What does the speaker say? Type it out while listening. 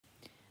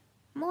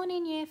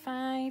Morning Year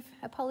 5.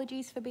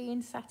 Apologies for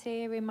being sat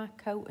here in my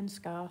coat and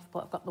scarf,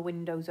 but I've got the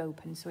windows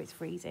open so it's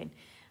freezing.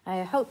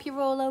 I hope you're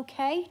all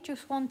okay.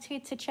 Just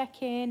wanted to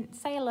check in,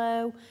 say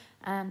hello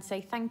and say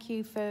thank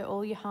you for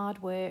all your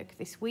hard work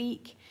this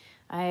week.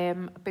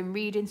 I've been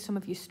reading some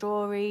of your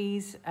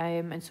stories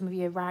and some of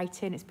your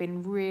writing. It's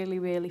been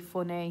really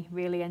funny,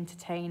 really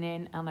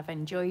entertaining, and I've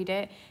enjoyed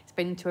it. It's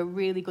been to a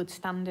really good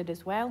standard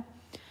as well.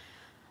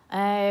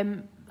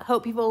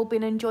 Hope you've all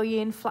been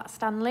enjoying Flat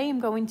Stanley. I'm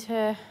going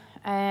to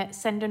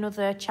send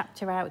another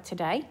chapter out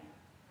today.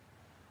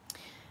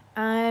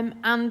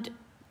 And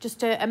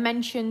just a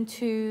mention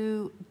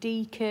to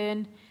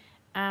Deacon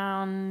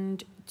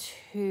and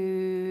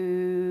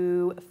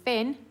to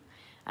Finn.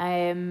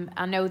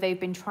 I know they've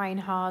been trying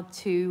hard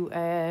to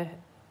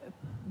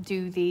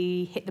do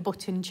the Hit the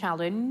Button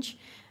challenge,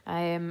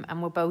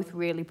 and we're both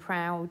really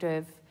proud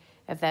of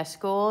their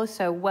scores.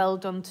 So well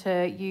done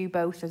to you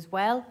both as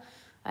well.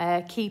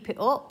 Keep it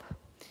up,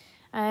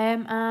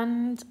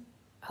 and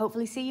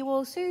hopefully see you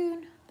all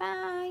soon.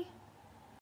 Bye.